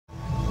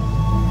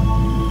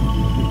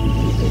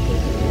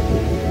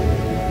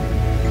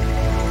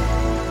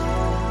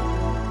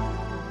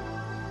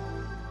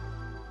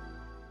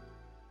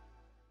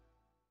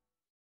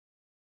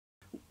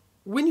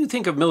When you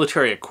think of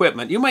military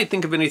equipment, you might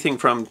think of anything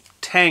from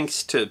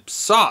tanks to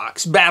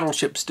socks,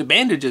 battleships to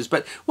bandages,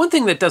 but one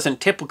thing that doesn't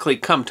typically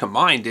come to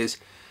mind is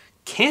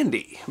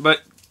candy.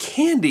 But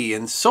candy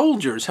and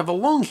soldiers have a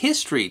long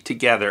history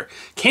together.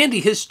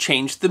 Candy has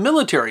changed the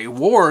military.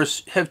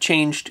 Wars have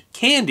changed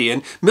candy,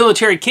 and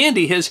military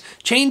candy has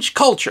changed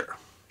culture.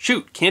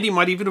 Shoot, candy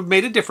might even have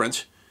made a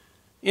difference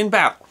in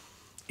battle.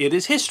 It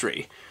is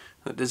history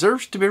that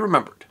deserves to be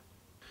remembered.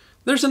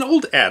 There's an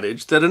old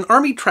adage that an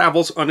army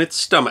travels on its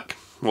stomach.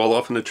 While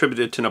often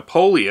attributed to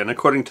Napoleon,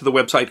 according to the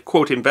website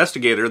Quote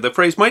Investigator, the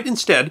phrase might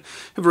instead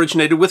have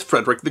originated with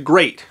Frederick the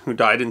Great, who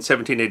died in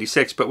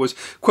 1786 but was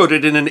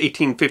quoted in an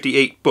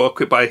 1858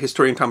 book by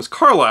historian Thomas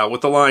Carlyle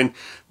with the line,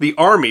 "The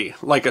army,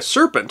 like a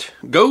serpent,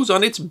 goes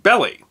on its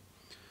belly."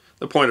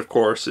 The point, of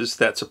course, is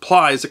that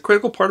supply is a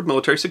critical part of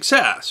military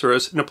success, or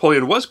as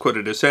Napoleon was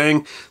quoted as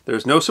saying,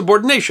 "There's no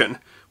subordination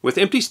with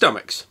empty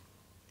stomachs."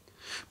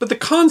 But the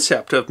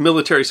concept of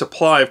military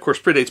supply, of course,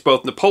 predates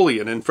both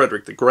Napoleon and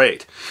Frederick the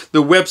Great.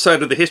 The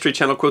website of the History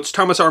Channel quotes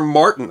Thomas R.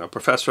 Martin, a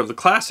professor of the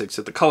classics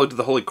at the College of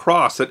the Holy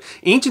Cross, that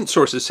ancient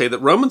sources say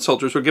that Roman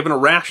soldiers were given a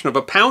ration of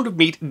a pound of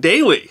meat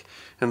daily.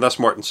 And thus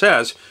Martin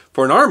says,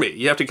 for an army,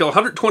 you have to kill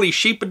 120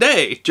 sheep a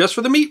day just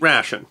for the meat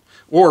ration,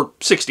 or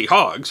 60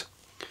 hogs.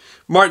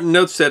 Martin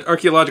notes that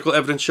archaeological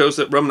evidence shows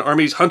that Roman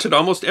armies hunted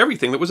almost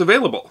everything that was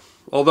available,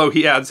 although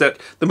he adds that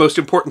the most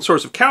important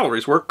source of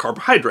calories were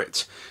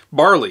carbohydrates,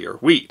 barley or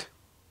wheat.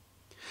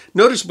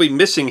 Noticeably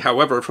missing,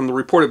 however, from the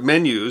reported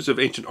menus of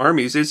ancient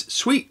armies is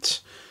sweets,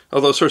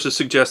 although sources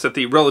suggest that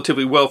the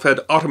relatively well-fed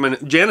Ottoman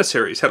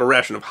janissaries had a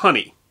ration of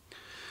honey.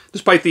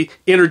 Despite the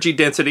energy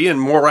density and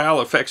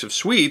morale effects of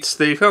sweets,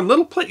 they found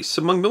little place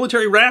among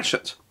military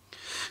rations.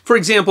 For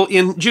example,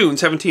 in June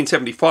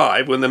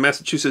 1775, when the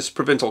Massachusetts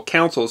Provincial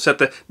Council set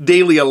the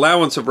daily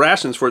allowance of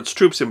rations for its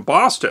troops in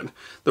Boston,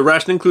 the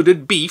ration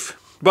included beef,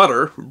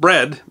 butter,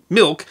 bread,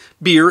 milk,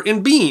 beer,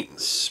 and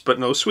beans, but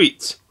no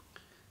sweets.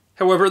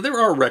 However, there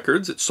are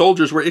records that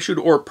soldiers were issued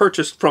or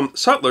purchased from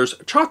sutlers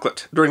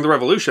chocolate during the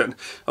Revolution,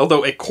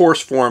 although a coarse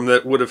form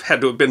that would have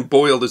had to have been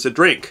boiled as a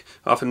drink,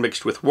 often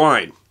mixed with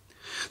wine.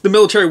 The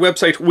military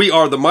website We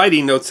Are the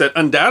Mighty notes that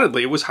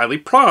undoubtedly it was highly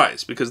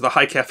prized because of the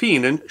high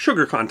caffeine and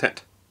sugar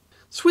content.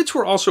 Sweets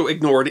were also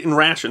ignored in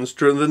rations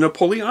during the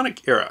Napoleonic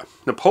era.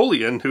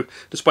 Napoleon, who,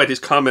 despite his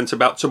comments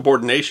about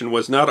subordination,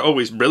 was not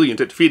always brilliant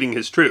at feeding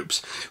his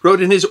troops,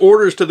 wrote in his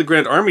orders to the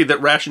Grand Army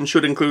that rations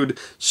should include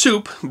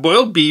soup,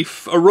 boiled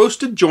beef, a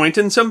roasted joint,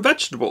 and some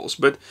vegetables,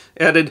 but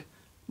added,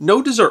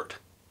 no dessert.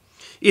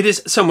 It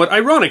is somewhat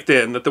ironic,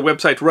 then, that the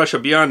website Russia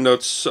Beyond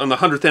notes on the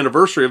 100th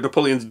anniversary of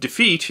Napoleon's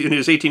defeat in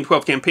his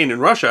 1812 campaign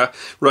in Russia,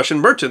 Russian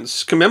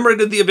merchants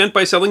commemorated the event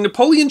by selling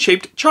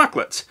Napoleon-shaped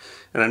chocolates,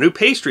 and a new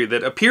pastry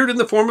that appeared in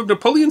the form of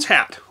Napoleon's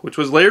hat, which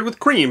was layered with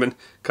cream and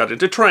cut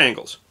into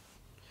triangles.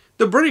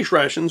 The British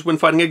rations, when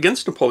fighting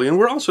against Napoleon,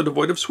 were also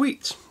devoid of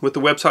sweets, with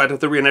the website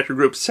of the reenactor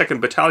group's 2nd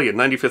Battalion,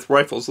 95th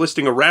Rifles,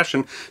 listing a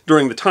ration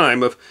during the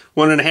time of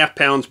 1½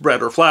 pounds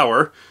bread or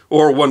flour,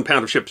 or 1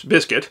 pound of ship's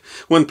biscuit,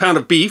 1 pound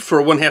of beef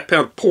or 1/2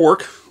 pound of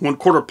pork,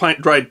 1/4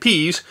 pint dried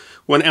peas,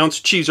 1 ounce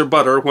cheese or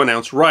butter, 1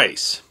 ounce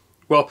rice.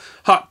 While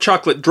hot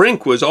chocolate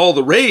drink was all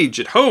the rage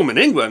at home in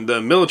England,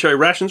 the military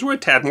rations were a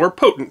tad more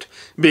potent,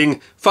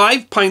 being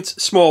 5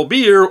 pints small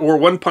beer or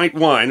 1 pint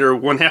wine or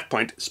 1/2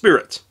 pint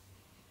spirits.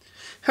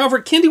 However,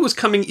 candy was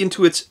coming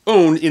into its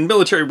own in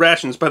military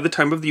rations by the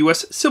time of the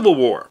U.S. Civil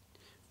War.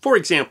 For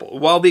example,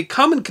 while the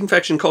common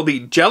confection called the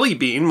jelly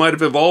bean might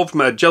have evolved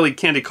from a jellied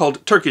candy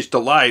called Turkish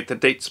Delight that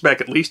dates back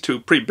at least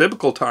to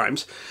pre-biblical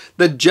times,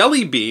 the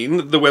jelly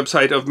bean, the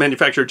website of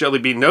manufacturer Jelly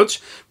Bean notes,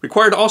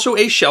 required also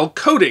a shell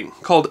coating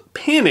called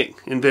panning,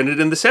 invented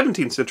in the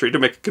 17th century to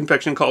make a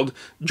confection called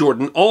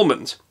Jordan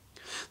almonds.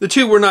 The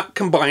two were not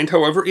combined,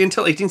 however,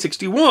 until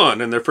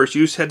 1861, and their first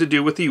use had to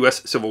do with the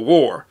U.S. Civil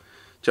War.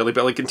 Jelly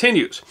Belly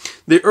continues.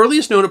 The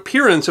earliest known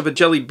appearance of a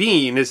jelly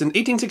bean is an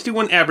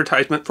 1861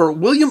 advertisement for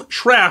William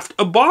Shraft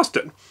of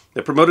Boston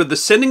that promoted the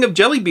sending of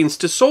jelly beans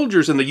to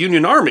soldiers in the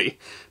Union Army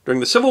during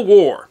the Civil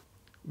War.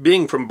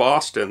 Being from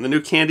Boston, the new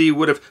candy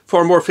would have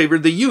far more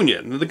favored the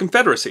Union than the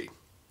Confederacy.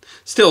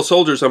 Still,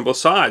 soldiers on both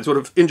sides would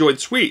have enjoyed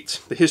sweets.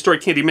 The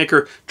historic candy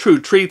maker True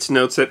Treats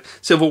notes that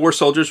Civil War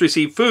soldiers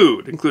received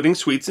food, including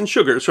sweets and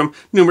sugars, from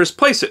numerous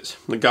places: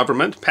 the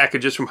government,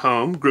 packages from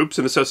home, groups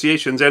and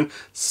associations, and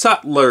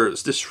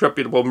sutlers,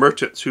 disreputable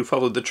merchants who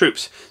followed the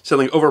troops,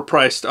 selling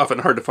overpriced, often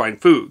hard-to-find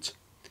foods.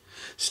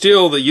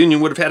 Still, the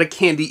Union would have had a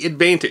candy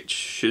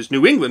advantage, as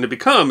New England had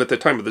become, at the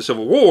time of the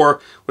Civil War,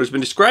 what has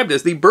been described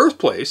as the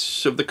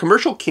birthplace of the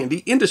commercial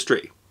candy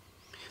industry.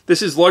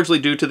 This is largely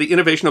due to the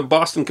innovation of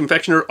Boston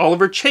confectioner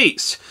Oliver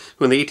Chase,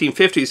 who in the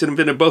 1850s had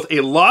invented both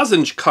a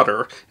lozenge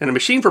cutter and a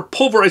machine for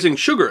pulverizing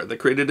sugar that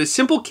created a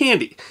simple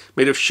candy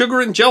made of sugar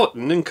and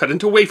gelatin and cut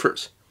into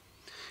wafers.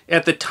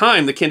 At the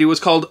time, the candy was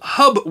called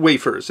hub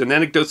wafers, and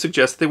anecdotes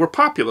suggest they were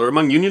popular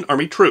among Union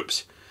Army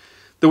troops.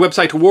 The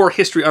website War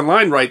History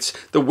Online writes,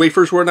 the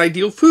wafers were an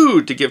ideal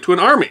food to give to an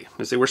army,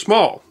 as they were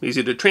small,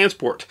 easy to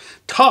transport,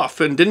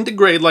 tough, and didn't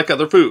degrade like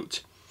other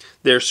foods.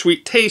 Their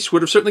sweet taste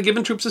would have certainly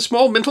given troops a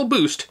small mental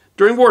boost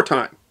during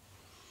wartime.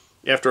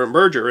 After a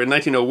merger in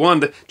 1901,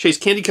 the Chase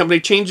Candy Company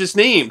changed its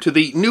name to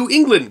the New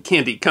England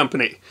Candy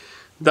Company,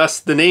 thus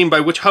the name by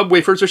which hub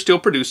wafers are still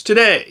produced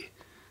today,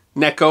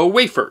 Necco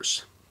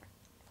wafers.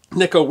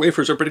 Necco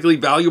wafers are particularly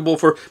valuable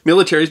for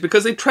militaries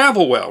because they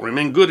travel well,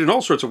 remain good in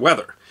all sorts of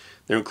weather.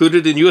 They're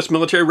included in U.S.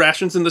 military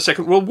rations in the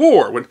Second World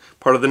War, when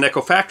part of the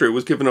Necco factory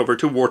was given over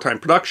to wartime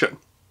production.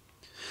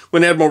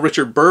 When Admiral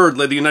Richard Byrd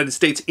led the United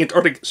States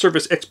Antarctic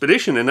Surface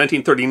Expedition in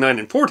 1939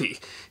 and 40,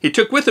 he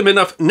took with him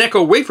enough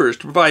Necco wafers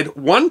to provide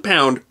 1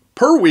 pound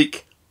per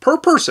week per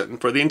person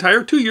for the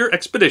entire 2-year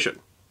expedition.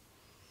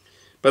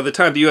 By the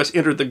time the U.S.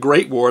 entered the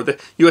Great War, the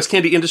U.S.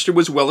 candy industry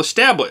was well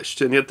established,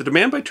 and yet the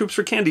demand by troops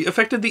for candy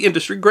affected the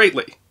industry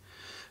greatly.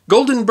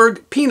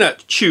 Goldenberg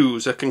Peanut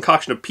Chews, a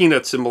concoction of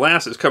peanuts and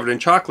molasses covered in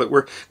chocolate,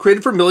 were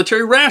created for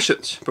military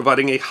rations,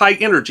 providing a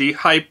high-energy,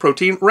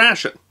 high-protein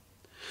ration.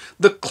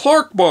 The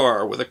Clark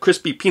Bar, with a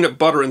crispy peanut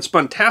butter and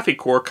spun taffy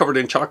core covered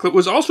in chocolate,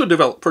 was also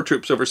developed for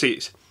troops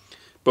overseas.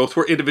 Both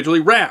were individually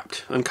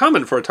wrapped,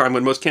 uncommon for a time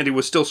when most candy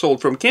was still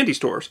sold from candy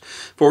stores,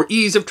 for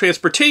ease of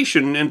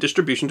transportation and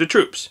distribution to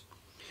troops.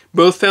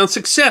 Both found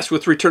success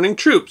with returning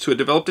troops who had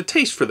developed a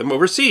taste for them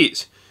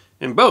overseas,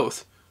 and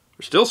both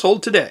are still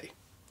sold today.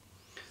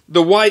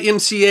 The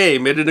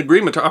YMCA made an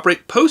agreement to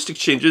operate post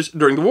exchanges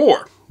during the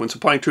war. When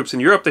supplying troops in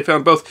Europe, they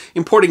found both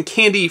importing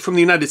candy from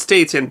the United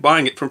States and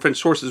buying it from French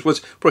sources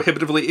was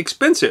prohibitively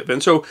expensive,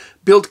 and so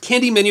built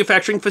candy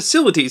manufacturing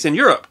facilities in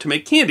Europe to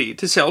make candy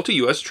to sell to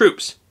U.S.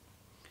 troops.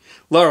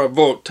 Laura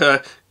Vogt,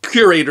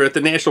 curator at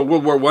the National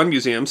World War I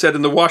Museum, said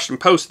in the Washington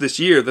Post this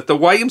year that the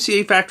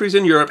YMCA factories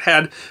in Europe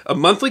had a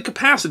monthly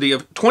capacity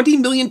of 20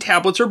 million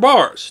tablets or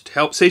bars to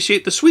help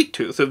satiate the sweet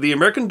tooth of the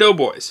American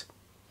doughboys.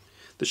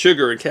 The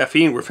sugar and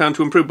caffeine were found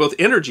to improve both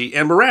energy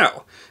and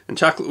morale, and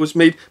chocolate was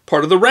made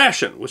part of the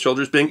ration, with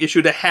soldiers being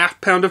issued a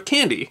 ½ pound of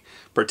candy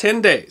per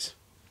 10 days.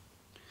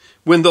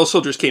 When those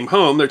soldiers came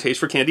home, their taste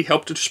for candy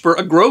helped to spur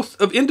a growth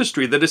of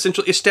industry that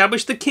essentially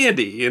established the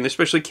candy, and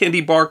especially candy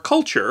bar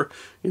culture,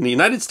 in the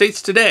United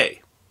States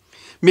today.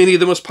 Many of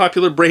the most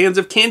popular brands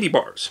of candy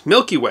bars,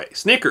 Milky Way,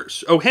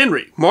 Snickers, O.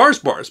 Henry, Mars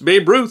Bars,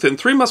 Babe Ruth, and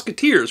Three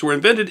Musketeers, were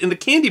invented in the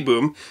candy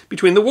boom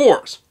between the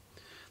wars.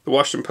 The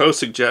Washington Post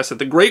suggests that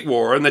the Great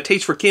War and the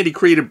taste for candy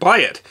created by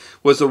it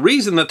was the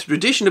reason that the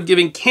tradition of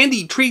giving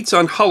candy treats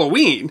on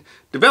Halloween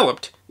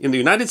developed in the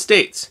United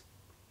States.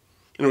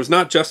 And it was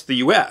not just the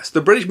U.S.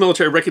 The British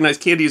military recognized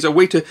candy as a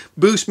way to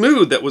boost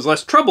mood that was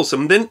less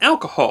troublesome than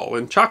alcohol,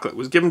 and chocolate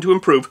was given to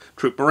improve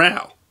troop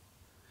morale.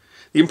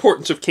 The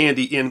importance of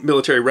candy in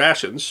military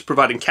rations,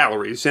 providing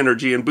calories,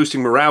 energy, and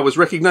boosting morale, was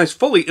recognized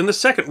fully in the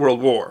Second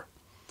World War.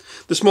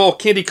 The small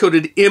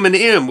candy-coated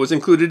M&M was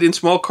included in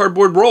small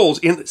cardboard rolls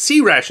in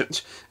C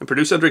rations and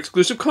produced under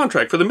exclusive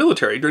contract for the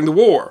military during the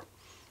war.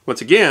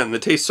 Once again, the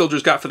taste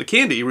soldiers got for the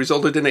candy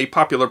resulted in a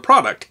popular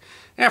product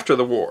after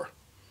the war.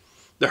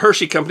 The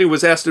Hershey Company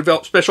was asked to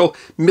develop special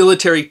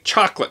military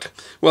chocolate.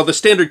 While the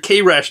standard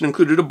K ration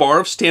included a bar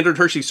of standard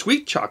Hershey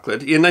sweet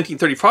chocolate, in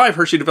 1935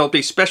 Hershey developed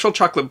a special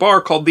chocolate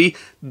bar called the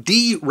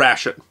D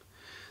ration.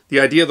 The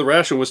idea of the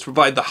ration was to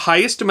provide the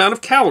highest amount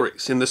of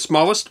calories in the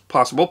smallest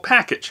possible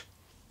package.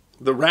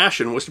 The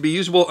ration was to be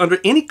usable under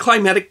any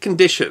climatic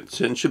conditions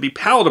and should be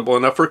palatable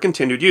enough for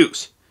continued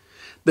use.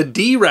 The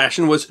D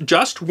ration was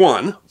just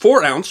one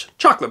 4-ounce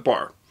chocolate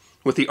bar,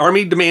 with the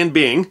Army demand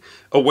being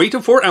a weight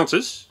of 4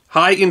 ounces,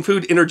 high in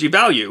food energy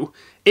value,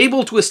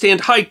 able to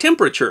withstand high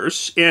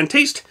temperatures, and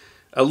taste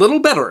a little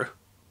better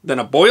than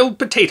a boiled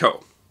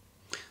potato.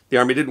 The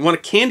Army didn't want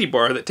a candy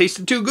bar that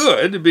tasted too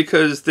good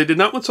because they did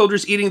not want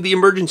soldiers eating the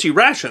emergency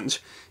rations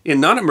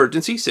in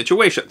non-emergency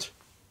situations.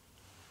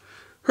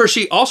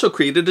 Hershey also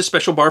created a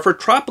special bar for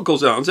tropical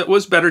zones that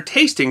was better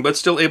tasting but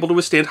still able to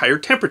withstand higher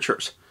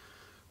temperatures.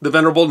 The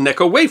venerable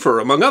Necco wafer,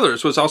 among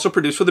others, was also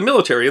produced for the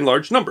military in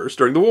large numbers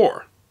during the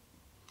war.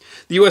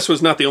 The U.S.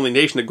 was not the only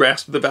nation to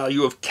grasp the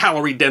value of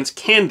calorie-dense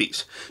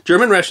candies.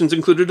 German rations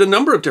included a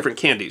number of different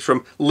candies,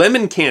 from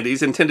lemon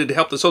candies intended to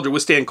help the soldier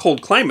withstand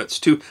cold climates,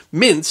 to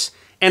mints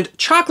and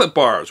chocolate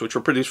bars, which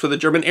were produced for the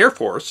German Air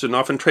Force and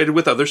often traded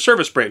with other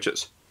service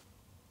branches.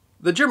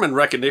 The German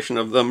recognition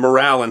of the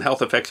morale and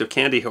health effects of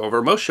candy,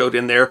 however, most showed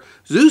in their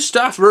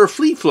Zustoff für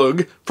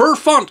Fliehflug für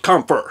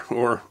Frontkämpfer,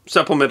 or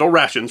supplemental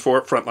rations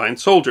for frontline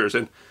soldiers,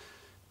 and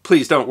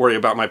please don't worry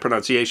about my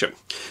pronunciation.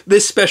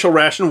 This special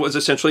ration was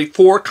essentially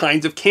 4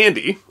 kinds of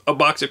candy, a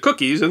box of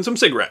cookies, and some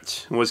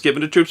cigarettes, and was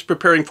given to troops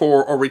preparing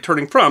for or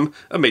returning from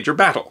a major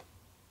battle.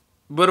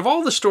 But of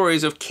all the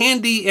stories of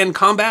candy and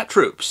combat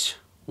troops,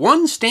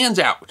 one stands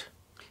out.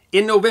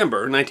 In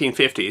November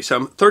 1950,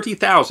 some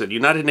 30,000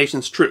 United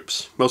Nations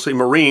troops, mostly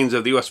Marines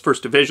of the U.S.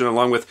 1st Division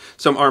along with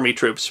some Army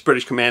troops,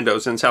 British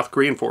commandos, and South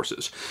Korean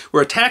forces,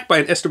 were attacked by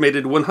an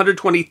estimated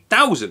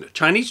 120,000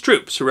 Chinese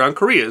troops around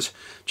Korea's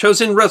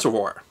Chosin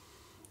Reservoir.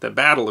 The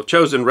Battle of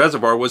Chosin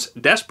Reservoir was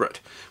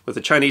desperate, with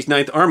the Chinese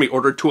Ninth Army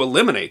ordered to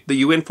eliminate the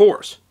UN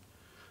force.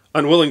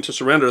 Unwilling to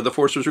surrender, the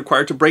force was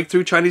required to break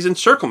through Chinese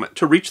encirclement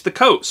to reach the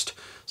coast,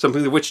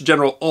 something to which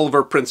General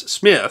Oliver Prince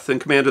Smith, in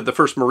command of the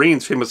 1st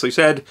Marines, famously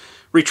said,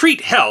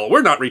 "Retreat, hell!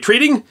 We're not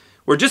retreating!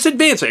 We're just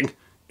advancing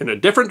in a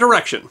different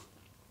direction.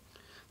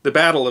 The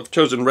Battle of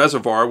Chosin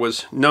Reservoir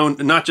was known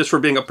not just for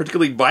being a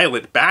particularly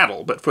violent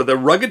battle, but for the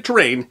rugged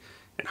terrain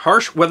and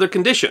harsh weather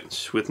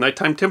conditions, with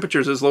nighttime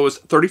temperatures as low as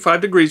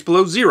 35 degrees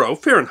below zero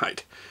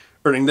Fahrenheit,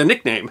 earning the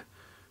nickname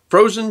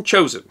Frozen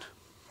Chosin.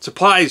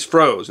 Supplies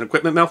froze and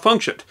equipment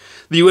malfunctioned.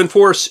 The UN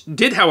force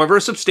did, however,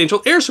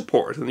 substantial air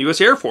support, and the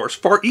U.S. Air Force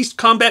Far East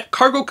Combat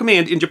Cargo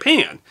Command in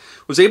Japan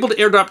was able to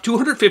airdrop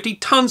 250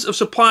 tons of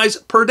supplies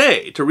per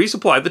day to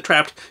resupply the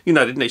trapped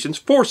United Nations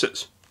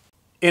forces.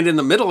 And in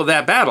the middle of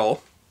that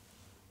battle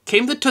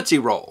came the Tootsie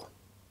Roll.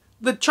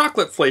 The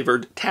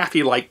chocolate-flavored,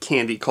 taffy-like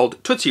candy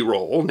called Tootsie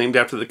Roll, named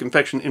after the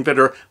confection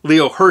inventor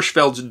Leo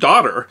Hirschfeld's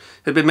daughter,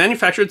 had been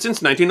manufactured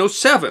since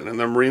 1907, and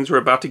the Marines were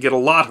about to get a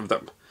lot of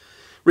them.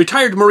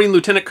 Retired Marine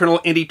Lieutenant Colonel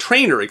Andy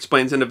Traynor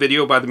explains in a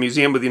video by the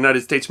Museum of the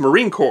United States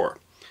Marine Corps.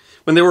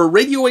 When they were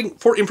radioing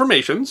for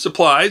information,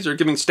 supplies, or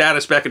giving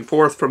status back and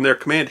forth from their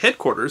command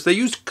headquarters, they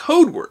used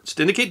code words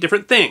to indicate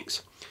different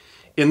things.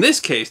 In this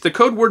case, the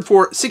code word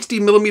for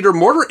 60mm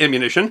mortar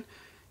ammunition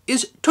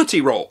is Tootsie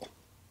Roll.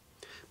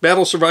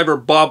 Battle survivor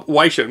Bob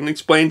Weishen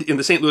explained in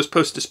the St. Louis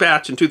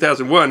Post-Dispatch in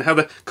 2001 how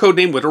the code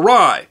name went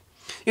awry.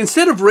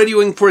 Instead of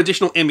radioing for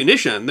additional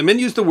ammunition, the men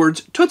used the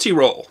words Tootsie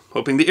Roll,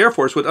 hoping the Air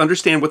Force would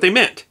understand what they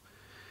meant.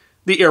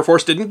 The Air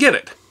Force didn't get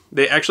it.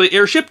 They actually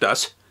airshipped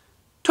us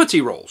Tootsie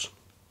Rolls.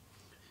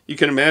 You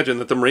can imagine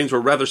that the Marines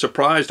were rather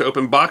surprised to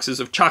open boxes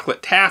of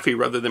chocolate taffy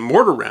rather than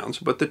mortar rounds,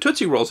 but the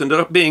Tootsie Rolls ended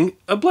up being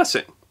a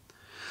blessing.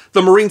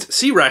 The Marines'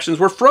 sea rations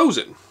were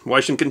frozen.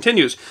 Weishen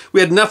continues,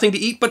 "We had nothing to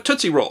eat but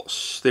Tootsie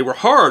Rolls. They were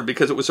hard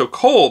because it was so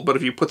cold, but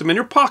if you put them in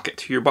your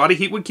pocket, your body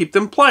heat would keep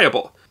them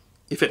pliable.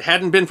 If it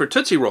hadn't been for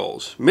Tootsie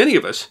Rolls, many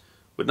of us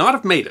would not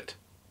have made it."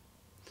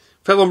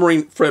 Fellow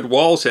Marine Fred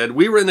Wall said,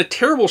 "We were in a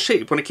terrible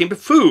shape when it came to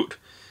food.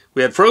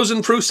 We had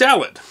frozen fruit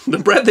salad. The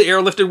bread the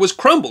airlifted was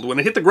crumbled when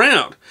it hit the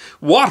ground.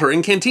 Water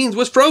in canteens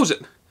was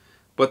frozen.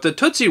 But the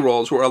Tootsie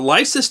Rolls were a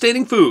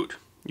life-sustaining food.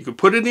 You could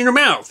put it in your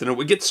mouth and it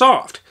would get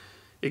soft.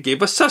 It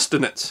gave us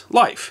sustenance,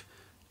 life,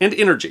 and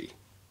energy."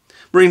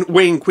 Marine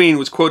Wayne Queen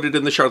was quoted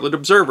in the Charlotte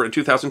Observer in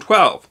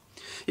 2012.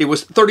 "It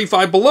was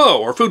 35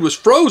 below. Our food was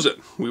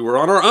frozen. We were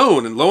on our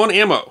own and low on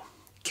ammo.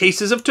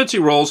 Cases of Tootsie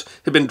Rolls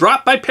had been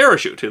dropped by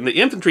parachute, and the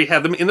infantry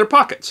had them in their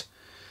pockets.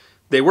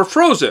 They were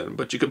frozen,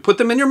 but you could put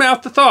them in your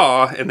mouth to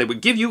thaw, and they would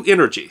give you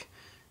energy.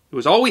 It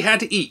was all we had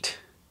to eat.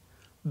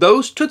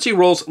 Those Tootsie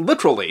Rolls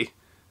literally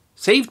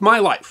saved my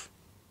life."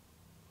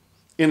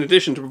 In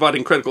addition to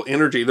providing critical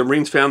energy, the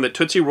Marines found that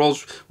Tootsie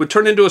Rolls would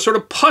turn into a sort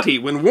of putty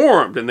when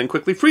warmed, and then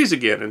quickly freeze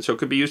again, and so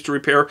could be used to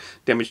repair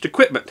damaged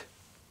equipment.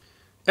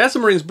 As the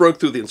Marines broke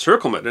through the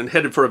encirclement and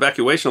headed for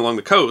evacuation along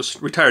the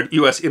coast, retired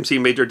U.S. MC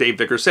Major Dave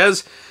Vickers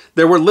says,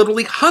 "There were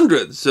literally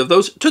hundreds of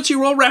those Tootsie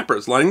Roll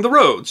wrappers lining the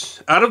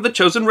roads out of the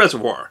Chosin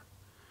Reservoir."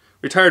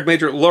 Retired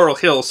Major Laurel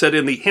Hill said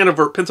in the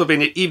Hanover,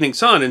 Pennsylvania Evening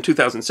Sun in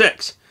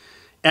 2006,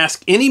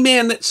 "Ask any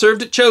man that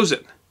served at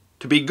Chosin.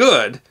 To be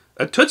good,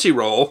 a Tootsie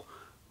Roll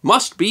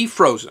must be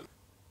frozen."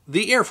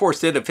 The Air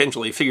Force did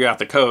eventually figure out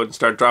the code and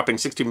start dropping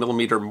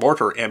 60mm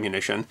mortar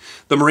ammunition.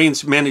 The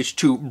Marines managed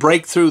to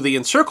break through the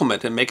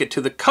encirclement and make it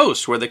to the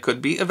coast where they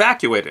could be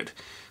evacuated.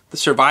 The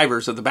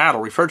survivors of the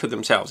battle refer to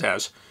themselves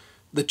as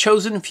the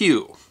Chosen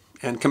Few,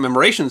 and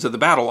commemorations of the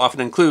battle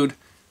often include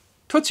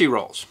Tootsie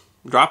Rolls,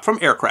 dropped from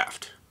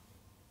aircraft.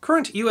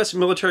 Current U.S.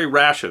 military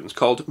rations,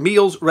 called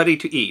Meals Ready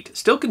to Eat,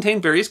 still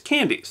contain various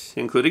candies,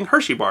 including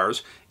Hershey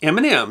bars,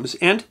 M&Ms,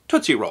 and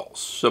Tootsie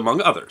Rolls,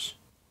 among others.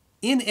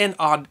 In an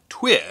odd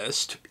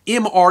twist,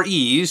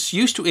 MREs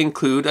used to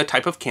include a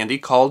type of candy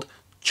called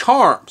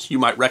Charms. You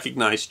might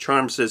recognize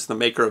Charms as the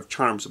maker of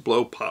Charms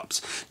Blow Pops.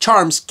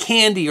 Charms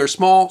candy are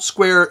small,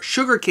 square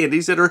sugar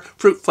candies that are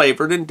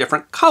fruit-flavored in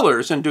different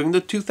colors, and during the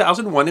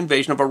 2001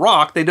 invasion of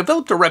Iraq, they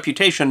developed a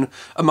reputation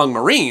among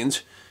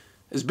Marines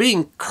as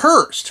being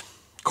cursed.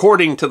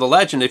 According to the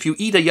legend, if you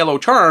eat a yellow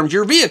Charms,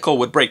 your vehicle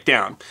would break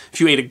down. If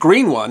you ate a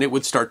green one, it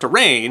would start to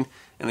rain,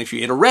 and if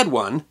you ate a red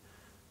one,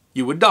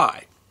 you would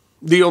die.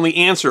 The only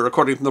answer,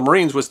 according to the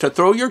Marines, was to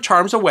throw your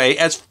Charms away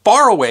as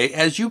far away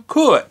as you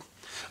could.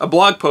 A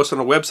blog post on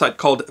a website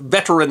called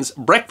Veterans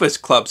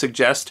Breakfast Club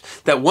suggests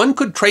that one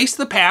could trace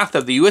the path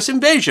of the U.S.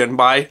 invasion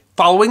by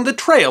following the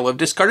trail of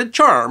discarded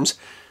Charms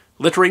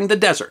littering the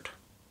desert.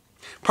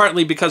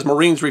 Partly because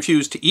Marines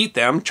refused to eat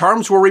them,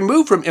 Charms were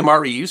removed from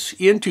MREs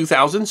in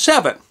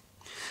 2007.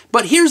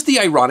 But here's the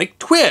ironic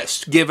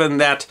twist, given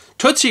that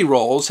Tootsie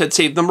Rolls had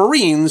saved the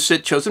Marines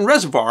at Chosin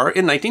Reservoir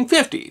in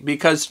 1950,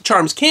 because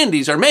Charms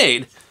candies are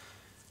made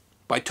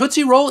by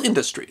Tootsie Roll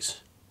Industries.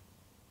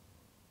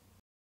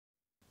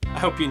 I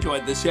hope you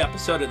enjoyed this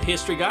episode of the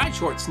History Guide,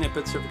 short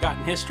snippets of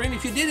forgotten history. And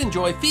if you did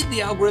enjoy, feed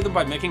the algorithm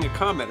by making a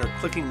comment or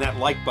clicking that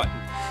like button.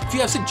 If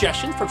you have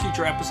suggestions for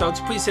future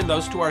episodes, please send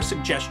those to our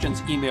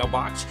suggestions email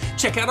box.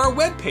 Check out our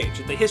webpage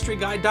at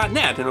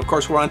thehistoryguide.net. And of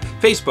course, we're on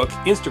Facebook,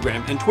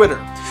 Instagram, and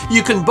Twitter.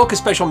 You can book a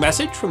special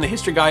message from the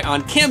History Guy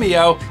on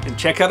Cameo and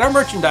check out our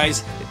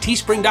merchandise at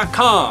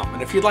teespring.com.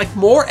 And if you'd like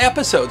more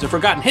episodes of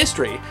Forgotten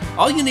History,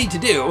 all you need to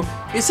do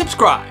is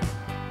subscribe.